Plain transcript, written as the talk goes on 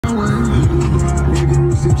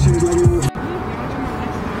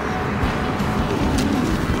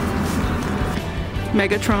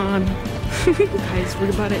Megatron. Guys,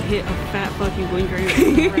 we're about to hit a fat fucking blinker.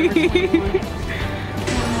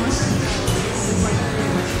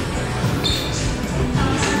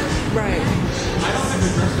 Right.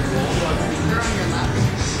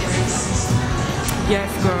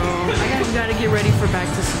 Yes, girl. I gotta get ready for back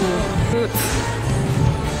to school.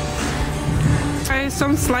 Guys,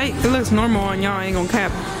 some slight. It looks normal on y'all. Ain't gonna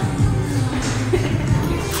cap.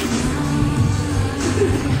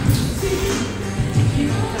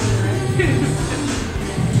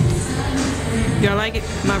 Y'all like it?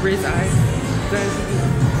 My wrist eyes. Guys,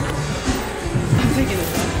 I'm taking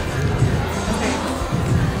this off. Okay.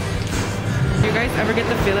 You guys ever get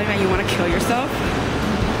the feeling that you want to kill yourself?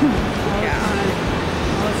 Yeah.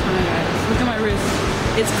 All the time, guys. Look at my wrist.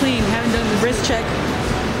 It's clean. Haven't done the wrist check.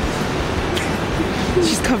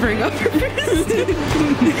 She's covering up her wrist.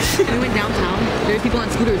 We went downtown. There were people on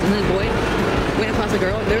scooters, and this boy went across a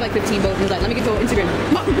girl. They're like 15 both. He was like, "Let me get to Instagram."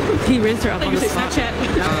 He rinsed her up on the spot. Snapchat.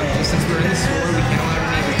 Since we're in the store, we can't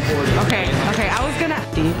allow any recording. Okay. Okay. I was gonna.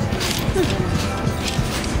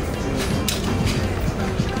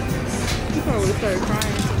 I would have started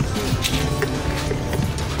crying.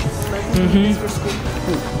 For school.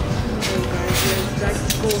 Oh, guys, back to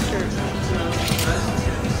school shirt.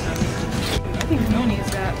 I think no needs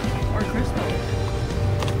that, or Crystal.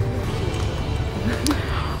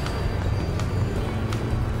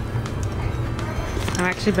 I've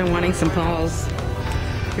actually been wanting some paws.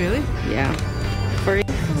 Really? Yeah. For you.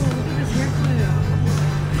 Oh, look at this haircut.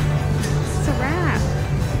 It's a rat.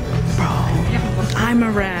 Bro, I'm a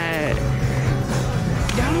rat.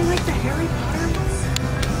 Y'all don't like the Harry Potter ones?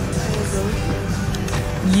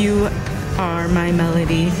 You are my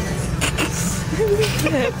melody. I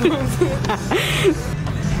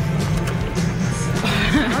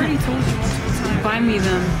already told you multiple times. Buy me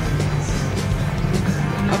them.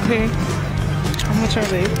 Okay. How much are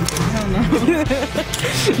they? I don't know.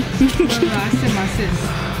 No, I said my sis.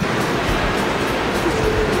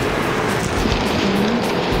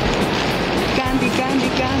 Gandhi, Gandhi,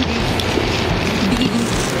 Gandhi.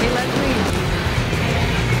 Hey, Leslie.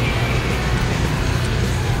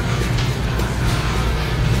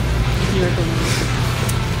 You're the one.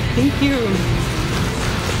 Thank you.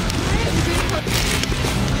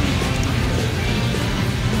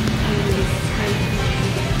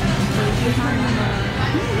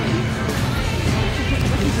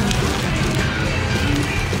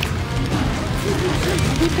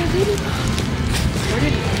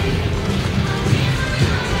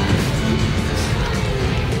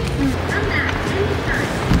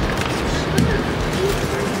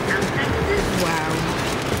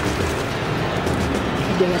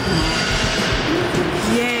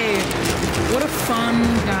 Yay! What a fun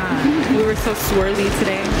guy. We were so swirly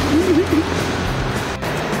today.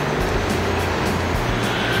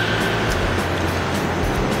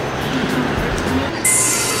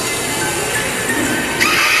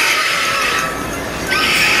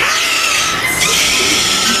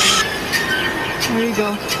 There you go.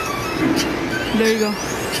 There you go.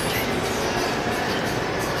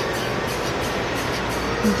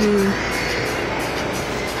 Dude.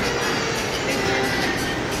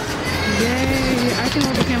 Yay! I can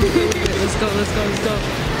hold the camera for a little bit. Let's go, let's go, let's go.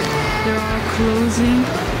 They're all closing.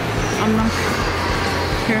 I'm not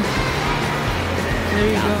here. There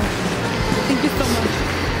you go. Thank you so much.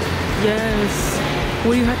 Yes.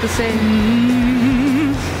 What do you have to say?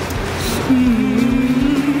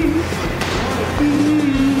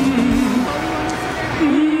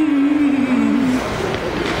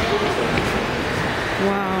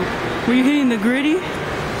 Wow. Were you hitting the gritty?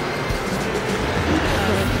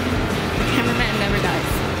 Cameraman never dies.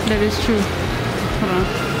 That is true. Hold on.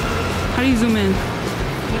 How do you zoom in?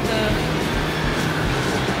 With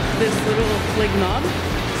this little like knob.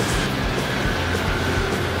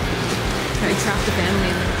 I trapped the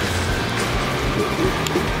family.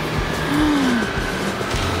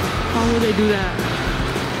 How would they do that?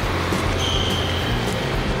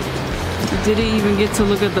 Didn't even get to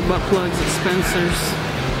look at the butt plugs at Spencer's.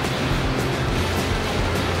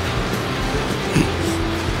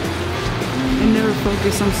 I never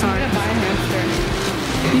focus, I'm sorry. I'm gonna buy a hamster.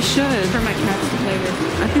 You should. For my cats to play with.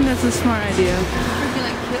 I think that's a smart idea. I feel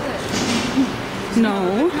like kill it.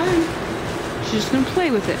 No. She's just gonna play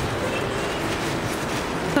with it.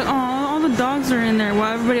 But all the dogs are in there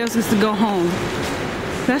while everybody else gets to go home.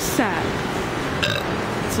 That's sad.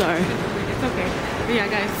 Sorry. It's okay. But yeah,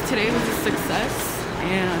 guys, today was a success,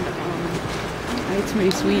 and I ate too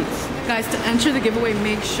many sweets. Guys, to enter the giveaway,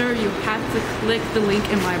 make sure you have to click the link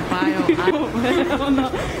in my bio. Hell no.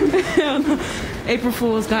 Hell no. April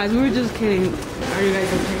Fools, guys. We were just kidding. Are you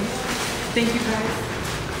guys okay? Thank you, guys.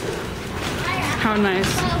 How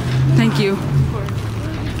nice. Thank you.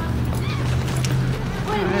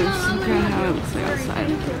 Guys, look at how it looks like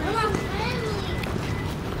outside.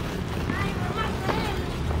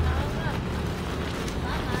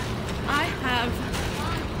 I have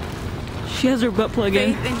She has her butt plug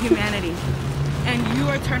in. faith in humanity. And you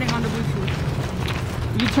are turning on the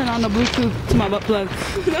Bluetooth. You turn on the Bluetooth to my butt plug.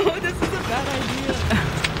 No, this is a bad idea.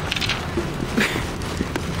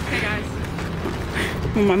 Hey guys.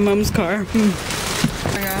 In my mom's car.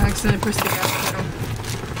 I accidentally pressed the gas pedal.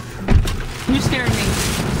 You're scaring me.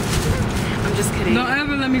 I'm just kidding. Don't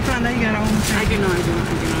ever let me find out you got all the I do not, I do not,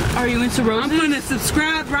 I do not. Are you into roses? I'm gonna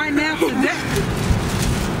subscribe right now to that.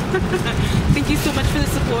 Thank you so much for the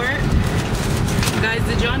support. Guys,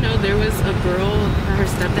 did y'all know there was a girl that her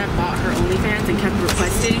stepdad bought her OnlyFans and kept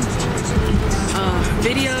requesting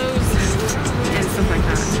videos and stuff like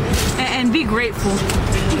that? And be grateful.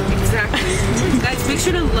 Exactly. Guys, make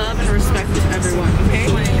sure to love and respect everyone, okay?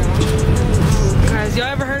 Guys, y'all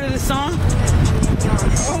ever heard of this song?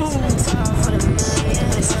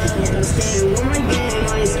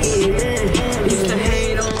 Used to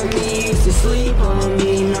hate on me, used to sleep on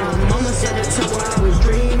me. Now mama said it to what I was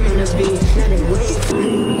dreaming of be. Now they wait for me.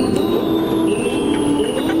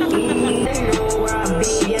 They know where I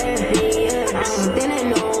be, yeah. Then they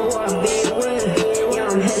know who I be with. Yeah,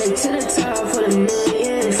 I'm headed to the top for the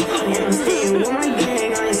millions. And I'm staying with my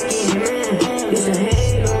gang, I ain't scheming. Used to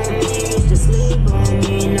hate on me, used to sleep on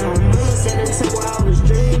me. Now mama said it to what I was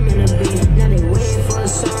dreaming of be. Now they wait for a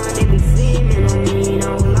song, they be feeding on me.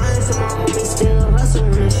 Now I'm lying to my homies, still hustle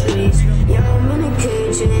in the streets. Yeah, I'm in the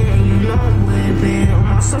kitchen, and you know I'm whipping. All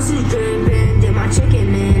my sausage dripping, did my chicken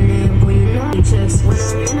in it. Boy, you know the checks. When I'm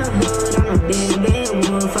in the hood, I'm a big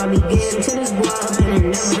wolf. I be getting to this guap, and it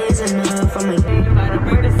never is enough. I'm like,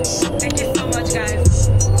 Thank you so much, guys.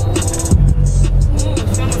 Ooh,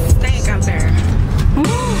 someone stank out there.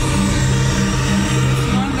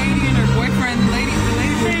 One lady and her boyfriend, the lady was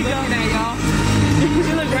looking at y'all.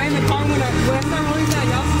 She looked right in the car when I started looking at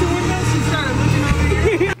y'all's two windows. She started looking over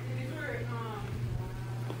here.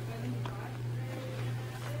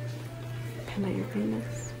 Panda, you're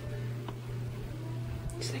famous.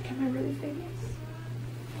 She's like, am I really famous?